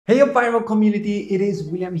Hey UpViral community, it is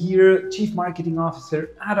William here, Chief Marketing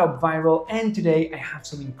Officer at UpViral, and today I have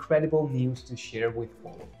some incredible news to share with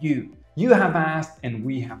all of you. You have asked and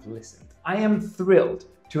we have listened. I am thrilled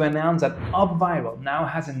to announce that UpViral now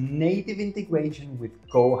has a native integration with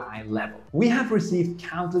Go High Level. We have received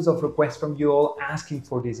countless of requests from you all asking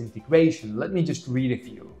for this integration. Let me just read a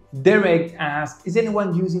few. Derek asked, is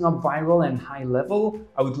anyone using UpViral and High Level?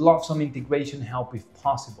 I would love some integration help if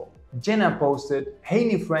possible. Jenna posted, hey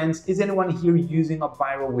new friends, is anyone here using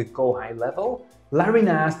UpViral with Go High Level? Larin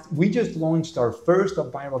asked, we just launched our first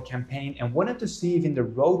UpViral campaign and wanted to see if in the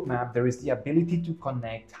roadmap there is the ability to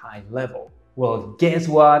connect High Level. Well, guess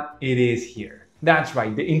what? It is here. That's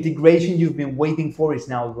right, the integration you've been waiting for is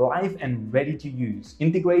now live and ready to use.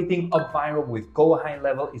 Integrating UpViral with Go High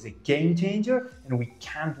Level is a game changer, and we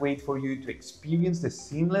can't wait for you to experience the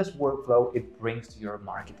seamless workflow it brings to your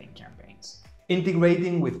marketing campaigns.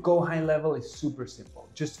 Integrating with Go High Level is super simple.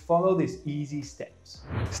 Just follow these easy steps.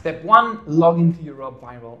 Step 1, log into your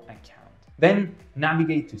UpViral account. Then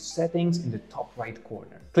navigate to Settings in the top right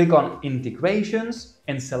corner. Click on Integrations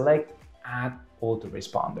and select Add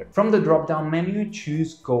Autoresponder. From the drop-down menu,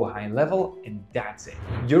 choose Go High Level, and that's it.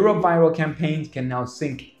 Your UpViral campaigns can now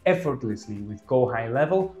sync effortlessly with Go High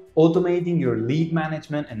Level, automating your lead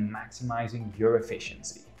management and maximizing your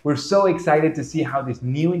efficiency. We're so excited to see how this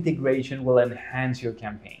new integration will enhance your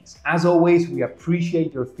campaigns. As always, we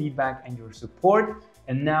appreciate your feedback and your support,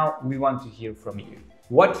 and now we want to hear from you.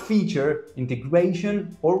 What feature,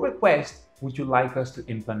 integration, or request would you like us to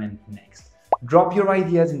implement next? Drop your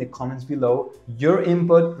ideas in the comments below. Your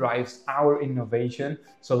input drives our innovation,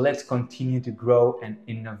 so let's continue to grow and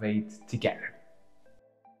innovate together.